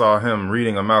 Oh, I saw him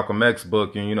reading a Malcolm X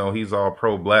book, and he's all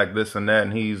pro-black, this and that,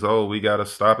 and he's, we got to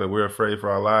stop it. We're afraid for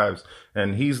our lives.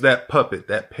 And he's that puppet,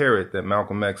 that parrot that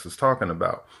Malcolm X is talking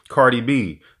about. Cardi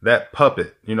B, that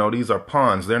puppet. These are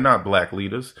pawns. They're not black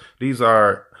leaders. These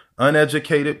are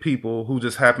uneducated people who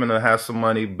just happen to have some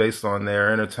money based on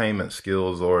their entertainment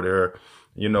skills or their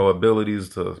abilities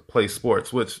to play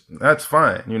sports, which that's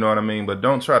fine, you know what I mean? But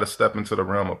don't try to step into the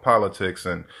realm of politics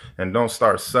and don't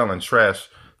start selling trash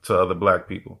to other black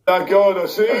people. Not going to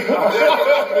see. Not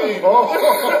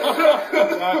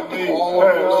me.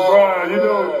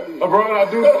 LeBron, LeBron,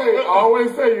 I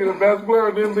always say you're the best player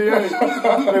in the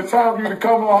NBA. It's time for you to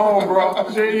come on home, bro.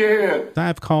 Shake your head.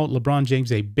 I've called LeBron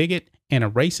James a bigot and a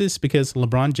racist because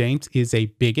LeBron James is a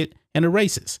bigot and a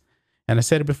racist. And I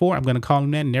said it before, I'm going to call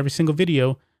him that in every single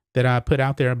video that I put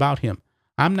out there about him.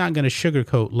 I'm not going to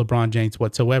sugarcoat LeBron James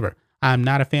whatsoever. I'm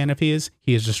not a fan of his.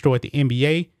 He has destroyed the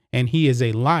NBA, and he is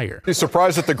a liar. He's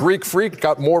surprised that the Greek Freak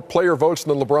got more player votes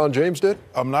than LeBron James did?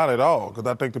 I'm not at all, because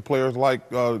I think the players like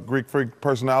Greek Freak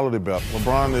personality better.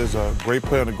 LeBron is a great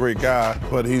player and a great guy,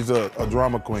 but he's a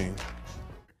drama queen.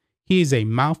 He is a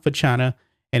mouth for China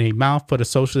and a mouth for the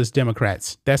Socialist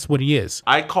Democrats. That's what he is.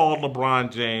 I called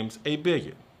LeBron James a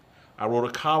bigot. I wrote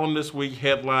a column this week,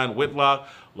 headline, Whitlock,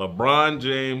 LeBron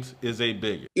James is a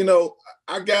bigot.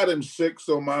 I got him 6th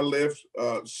on my list,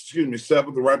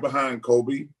 7th, right behind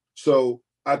Kobe. So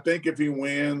I think if he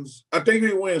wins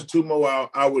 2 more,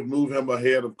 I would move him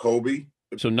ahead of Kobe.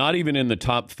 So not even in the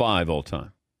top 5 all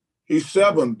time. He's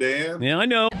 7th, Dan. Yeah, I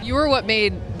know. You were what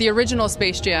made the original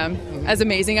Space Jam as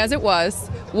amazing as it was.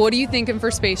 What are you thinking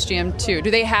for Space Jam 2? Do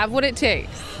they have what it takes?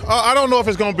 I don't know if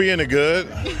it's going to be any good,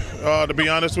 to be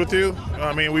honest with you.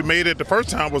 I mean, we made it. The first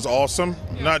time was awesome,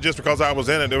 not just because I was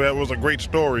in it. It was a great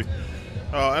story.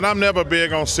 And I'm never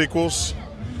big on sequels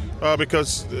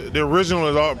because the original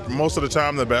is most of the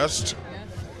time the best.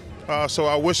 So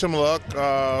I wish him luck,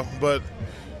 but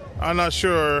I'm not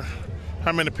sure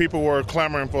how many people were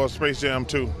clamoring for Space Jam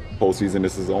 2. Postseason,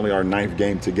 this is only our 9th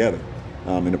game together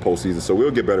in the postseason, so we'll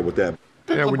get better with that.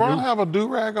 Does LeBron have a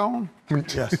do-rag on?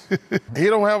 Yes. He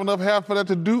don't have enough hair for that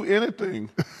to do anything.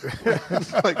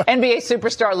 NBA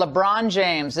superstar LeBron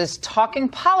James is talking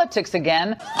politics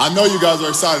again. I know you guys are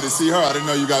excited to see her. I didn't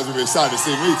know you guys would be excited to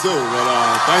see me too,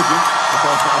 but thank you.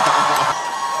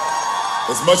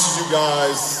 As much as you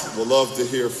guys would love to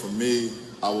hear from me,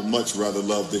 I would much rather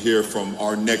love to hear from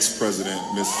our next president,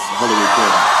 Miss Hillary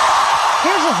Clinton.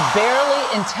 Here's his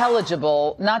barely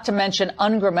intelligible, not to mention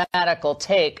ungrammatical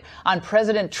take on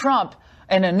President Trump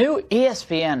in a new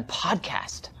ESPN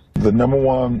podcast. The number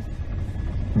one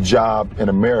job in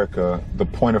America, the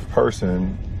point of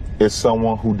person, is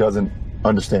someone who doesn't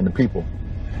understand the people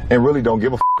and really don't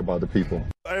give a about the people.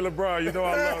 Hey, LeBron, you know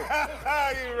I love you.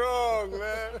 You wrong,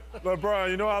 man.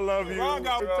 LeBron, you know I love you. It's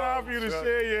time for you to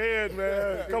share your head,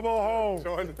 man. Come on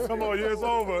home. Come on, it's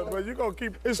over. But you're going to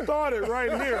keep it started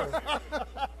right here.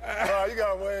 Bro, you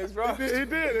got ways, bro. He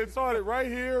did. It started right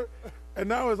here. and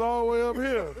now it's all the way up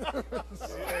here.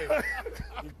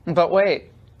 But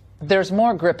wait, there's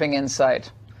more gripping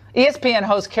insight. ESPN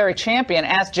host Carrie Champion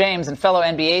asked James and fellow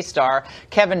NBA star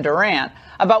Kevin Durant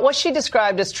about what she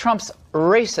described as Trump's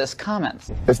racist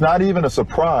comments. It's not even a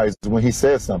surprise when he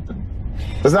says something.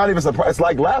 It's not even a surprise. It's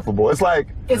like laughable. It's like,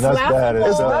 it's laughable.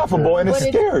 It's laughable and it's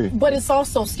scary. But it's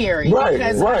also scary. Right,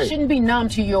 because I shouldn't be numb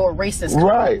to your racist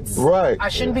comments. Right. I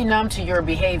shouldn't be numb to your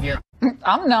behavior.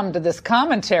 I'm numb to this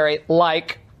commentary.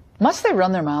 Like, must they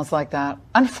run their mouths like that?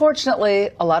 Unfortunately,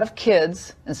 a lot of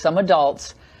kids and some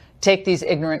adults take these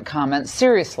ignorant comments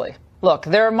seriously. Look,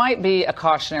 there might be a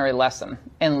cautionary lesson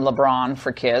in LeBron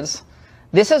for kids.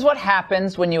 This is what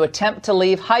happens when you attempt to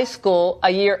leave high school a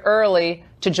year early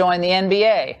to join the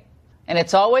NBA. And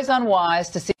it's always unwise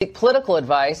to seek political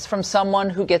advice from someone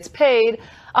who gets paid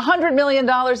 $100 million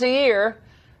a year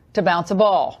to bounce a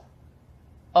ball.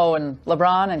 Oh, and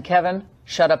LeBron and Kevin,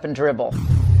 shut up and dribble.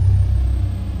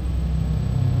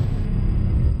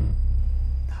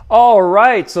 All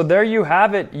right, so there you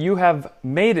have it. You have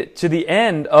made it to the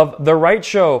end of The Right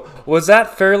Show. Was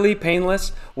that fairly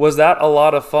painless? Was that a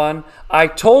lot of fun? I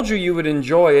told you you would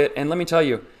enjoy it, and let me tell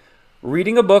you,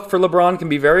 reading a book for LeBron can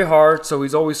be very hard, so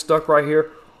he's always stuck right here.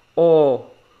 Oh,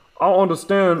 I don't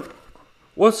understand.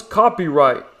 What's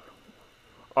copyright?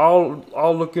 I'll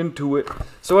look into it.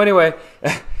 So anyway,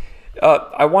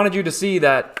 I wanted you to see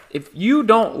that if you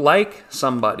don't like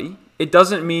somebody, it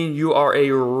doesn't mean you are a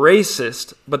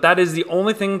racist, but that is the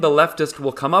only thing the leftist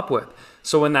will come up with.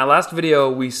 So in that last video,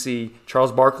 we see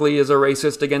Charles Barkley is a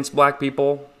racist against black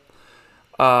people.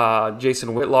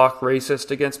 Jason Whitlock,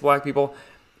 racist against black people.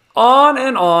 On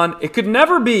and on. It could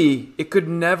never be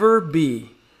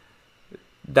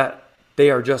that they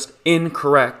are just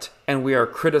incorrect and we are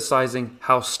criticizing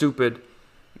how stupid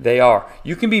they are.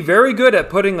 You can be very good at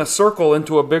putting a circle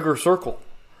into a bigger circle.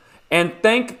 And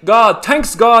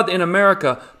thanks God in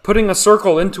America, putting a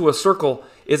circle into a circle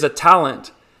is a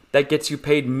talent that gets you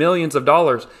paid millions of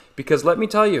dollars. Because let me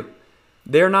tell you,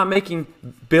 they're not making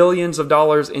billions of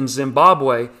dollars in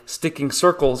Zimbabwe sticking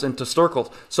circles into circles.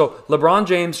 So LeBron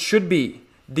James should be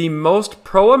the most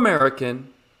pro-American,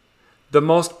 the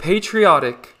most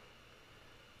patriotic,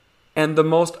 and the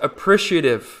most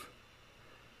appreciative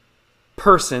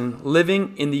person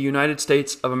living in the United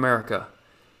States of America.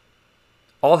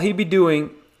 All he'd be doing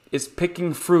is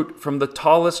picking fruit from the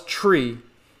tallest tree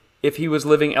if he was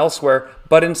living elsewhere,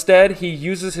 but instead he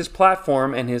uses his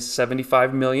platform and his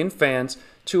 75 million fans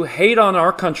to hate on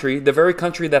our country, the very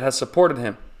country that has supported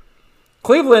him.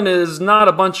 Cleveland is not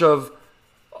a bunch of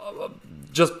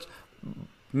just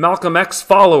Malcolm X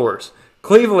followers.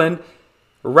 Cleveland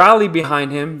rallied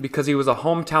behind him because he was a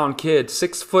hometown kid,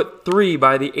 6'3"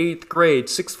 by the 8th grade,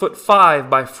 6'5"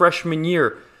 by freshman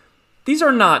year. These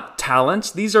are not talents.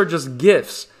 These are just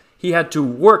gifts. He had to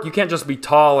work. You can't just be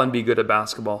tall and be good at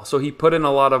basketball. So he put in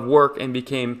a lot of work and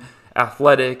became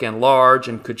athletic and large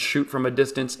and could shoot from a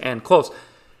distance and close.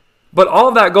 But all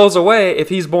of that goes away if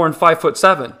he's born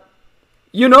 5'7".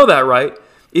 You know that, right?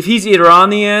 If he's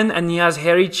Iranian and he has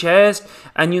hairy chest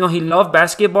and, he loved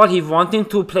basketball, he wanting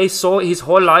to play his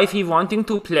whole life, he wanting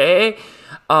to play,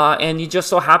 and he just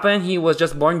so happened he was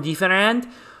just born different.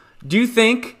 Do you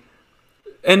think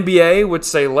NBA would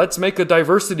say, let's make a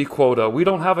diversity quota? We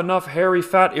don't have enough hairy,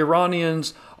 fat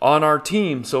Iranians on our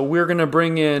team, so we're going to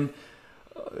bring in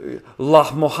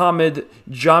Mohammed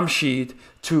Jamshid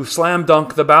to slam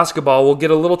dunk the basketball. We'll get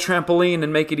a little trampoline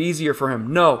and make it easier for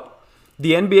him. No.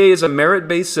 The NBA is a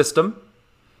merit-based system,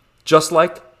 just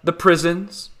like the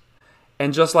prisons,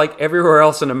 and just like everywhere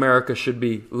else in America should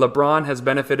be. LeBron has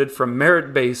benefited from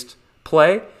merit-based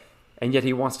play, and yet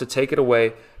he wants to take it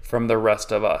away from the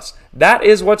rest of us. That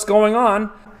is what's going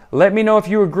on. Let me know if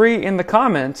you agree in the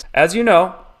comments. As you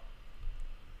know,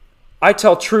 I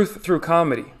tell truth through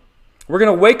comedy. We're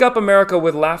going to wake up America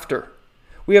with laughter.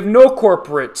 We have no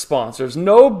corporate sponsors,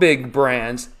 no big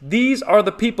brands. These are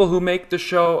the people who make the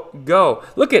show go.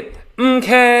 Look at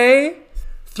MK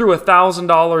threw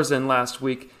 $1,000 in last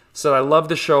week, said I love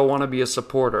the show, want to be a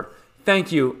supporter.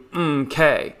 Thank you,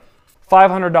 MK.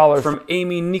 $500 from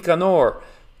Amy Nicanor,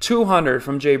 $200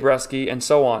 from Jay Bresky, and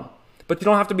so on. But you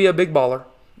don't have to be a big baller.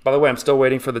 By the way, I'm still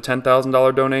waiting for the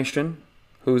 $10,000 donation.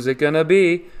 Who's it going to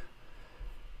be?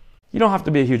 You don't have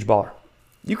to be a huge baller.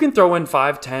 You can throw in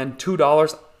 $5, $10,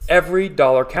 $2. Every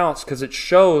dollar counts because it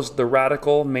shows the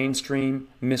radical mainstream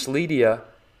misleadia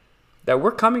that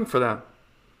we're coming for them.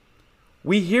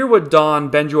 We hear what Don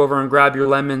bend you over and grab your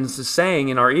lemons is saying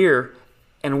in our ear,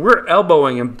 and we're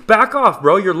elbowing him. Back off,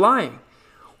 bro. You're lying.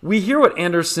 We hear what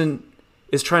Anderson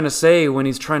is trying to say when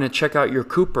he's trying to check out your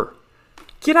Cooper.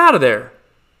 Get out of there.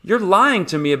 You're lying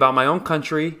to me about my own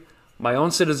country, my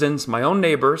own citizens, my own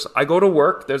neighbors. I go to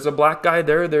work. There's a black guy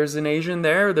there. There's an Asian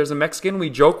there. There's a Mexican. We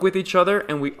joke with each other,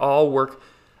 and we all work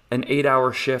an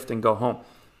 8-hour shift and go home.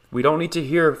 We don't need to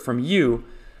hear from you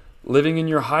living in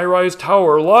your high-rise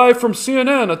tower, live from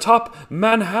CNN atop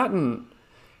Manhattan.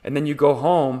 And then you go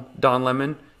home, Don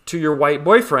Lemon, to your white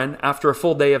boyfriend after a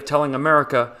full day of telling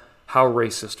America how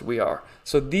racist we are.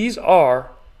 So these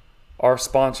are our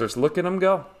sponsors. Look at them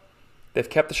go. They've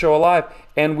kept the show alive.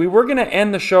 And we were going to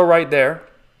end the show right there.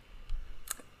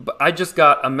 But I just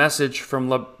got a message from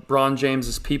LeBron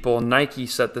James's people. Nike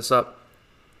set this up.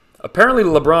 Apparently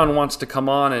LeBron wants to come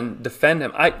on and defend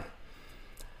him.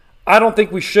 I don't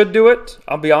think we should do it.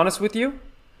 I'll be honest with you.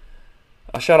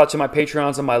 A shout out to my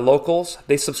Patreons and my locals.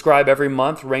 They subscribe every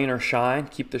month, rain or shine,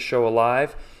 keep the show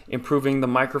alive, improving the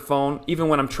microphone. Even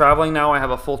when I'm traveling now, I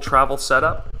have a full travel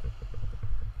setup.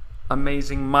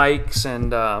 Amazing mics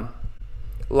and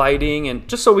lighting, and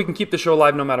just so we can keep the show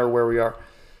alive no matter where we are.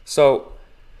 So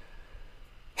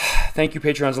thank you,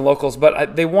 Patreons and locals.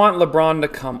 But they want LeBron to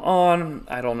come on.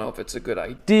 I don't know if it's a good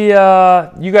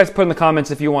idea. You guys put in the comments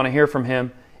if you want to hear from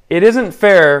him. It isn't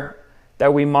fair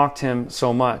that we mocked him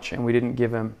so much and we didn't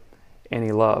give him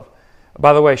any love.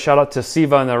 By the way, shout out to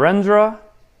Siva Narendra.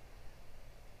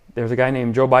 There's a guy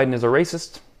named Joe Biden is a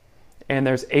racist. And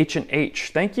there's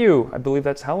H&H. Thank you. I believe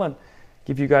that's Helen.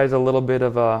 Give you guys a little bit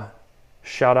of a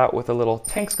shout out with a little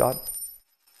thanks, God.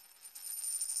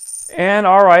 And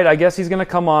all right, I guess he's going to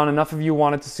come on. Enough of you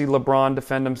wanted to see LeBron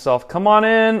defend himself. Come on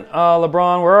in,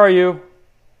 LeBron. Where are you?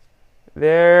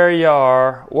 There you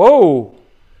are. Whoa.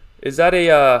 Is that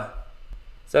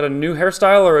a new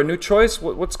hairstyle or a new choice?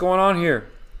 What's going on here?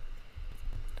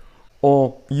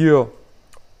 Yeah.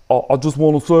 I just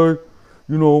want to say,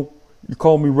 you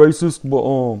call me racist, but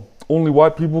only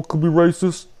white people could be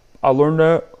racist. I learned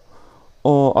that.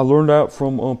 I learned that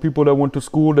from people that went to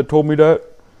school that told me that.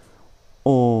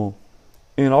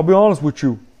 And I'll be honest with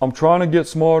you, I'm trying to get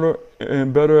smarter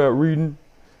and better at reading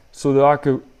so that I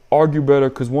could argue better,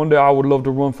 because one day I would love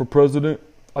to run for president.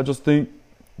 I just think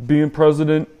being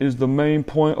president is the main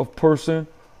point of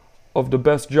the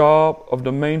best job of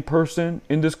the main person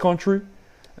in this country.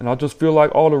 And I just feel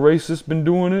like all the racists been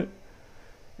doing it.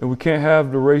 And we can't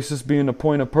have the racist being the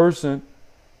point of person.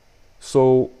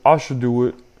 So I should do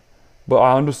it. But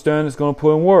I understand it's going to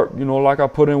put in work. Like I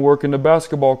put in work in the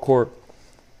basketball court.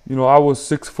 I was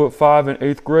 6'5" in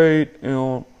 8th grade.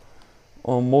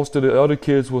 Most of the other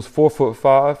kids was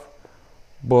 4'5".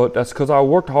 But that's because I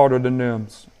worked harder than them,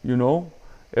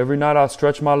 Every night I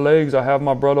stretch my legs. I have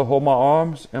my brother hold my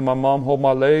arms and my mom hold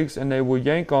my legs, and they would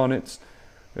yank on it.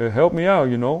 It helped me out,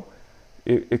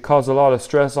 It caused a lot of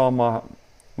stress on my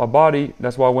body.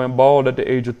 That's why I went bald at the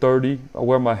age of 30. I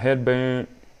wear my headband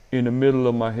in the middle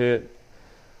of my head.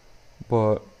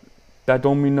 But that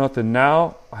don't mean nothing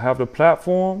now. I have the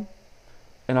platform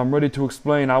and I'm ready to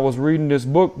explain. I was reading this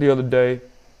book the other day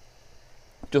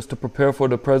just to prepare for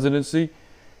the presidency.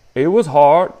 It was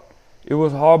hard. It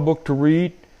was a hard book to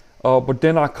read. But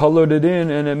then I colored it in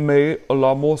and it made a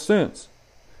lot more sense.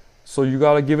 So you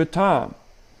got to give it time.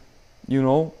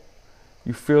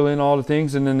 You fill in all the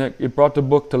things, and then it brought the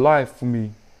book to life for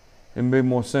me. It made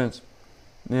more sense.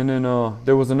 And then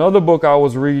there was another book I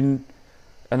was reading,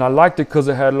 and I liked it because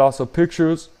it had lots of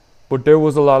pictures, but there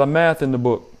was a lot of math in the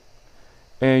book.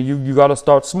 And you got to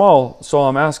start small. So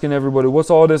I'm asking everybody, what's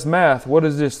all this math? What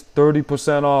is this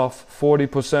 30% off,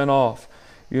 40% off?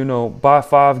 Buy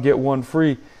 5, get 1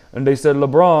 free. And they said,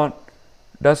 LeBron,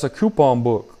 that's a coupon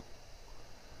book.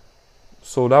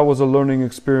 So that was a learning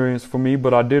experience for me,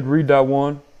 but I did read that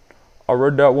one. I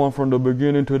read that one from the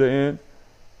beginning to the end.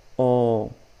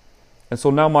 And so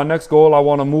now my next goal, I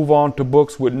want to move on to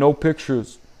books with no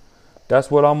pictures. That's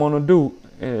what I'm going to do.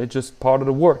 And it's just part of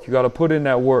the work. You got to put in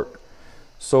that work.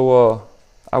 So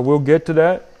I will get to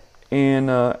that. And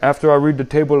after I read the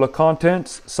table of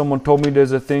contents, someone told me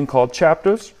there's a thing called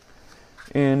chapters.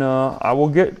 And I will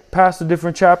get past the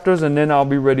different chapters, and then I'll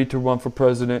be ready to run for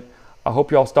president. I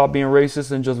hope y'all stop being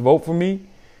racist and just vote for me.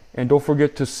 And don't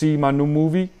forget to see my new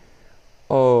movie.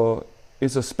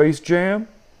 It's a Space Jam.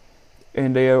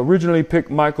 And they originally picked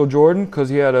Michael Jordan because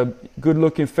he had a good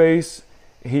looking face.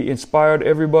 He inspired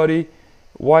everybody.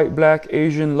 White, black,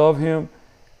 Asian love him.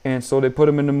 And so they put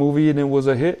him in the movie and it was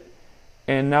a hit.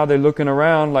 And now they're looking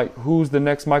around like, who's the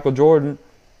next Michael Jordan?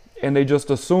 And they just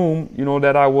assume,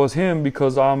 that I was him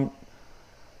because I'm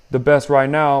the best right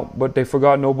now, but they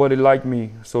forgot nobody like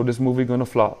me. So this movie gonna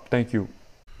flop. Thank you.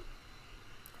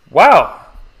 Wow.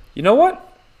 You know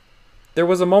what? There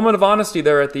was a moment of honesty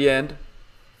there at the end.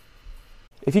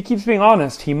 If he keeps being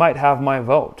honest, he might have my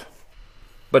vote.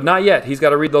 But not yet. He's got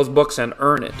to read those books and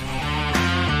earn it.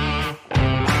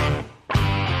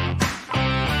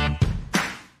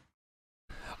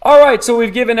 All right, so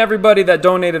we've given everybody that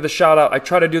donated a shout out. I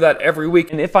try to do that every week.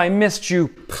 And if I missed you,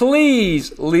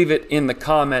 please leave it in the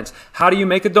comments. How do you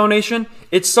make a donation?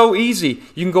 It's so easy.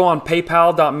 You can go on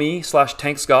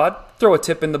paypal.me/tanksgod, throw a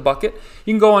tip in the bucket.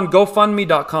 You can go on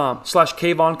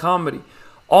gofundme.com/KayVonComedy.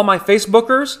 All my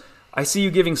Facebookers, I see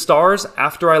you giving stars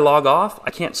after I log off.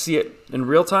 I can't see it in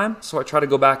real time, so I try to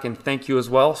go back and thank you as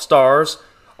well. Stars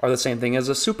are the same thing as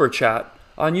a super chat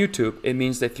on YouTube. It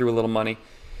means they threw a little money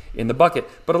in the bucket.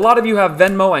 But a lot of you have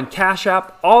Venmo and Cash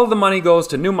App. All of the money goes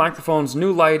to new microphones,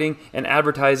 new lighting, and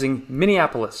advertising.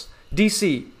 Minneapolis,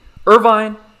 DC,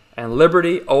 Irvine, and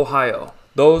Liberty, Ohio.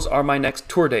 Those are my next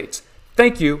tour dates.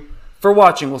 Thank you for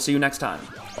watching. We'll see you next time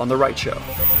on The Right Show.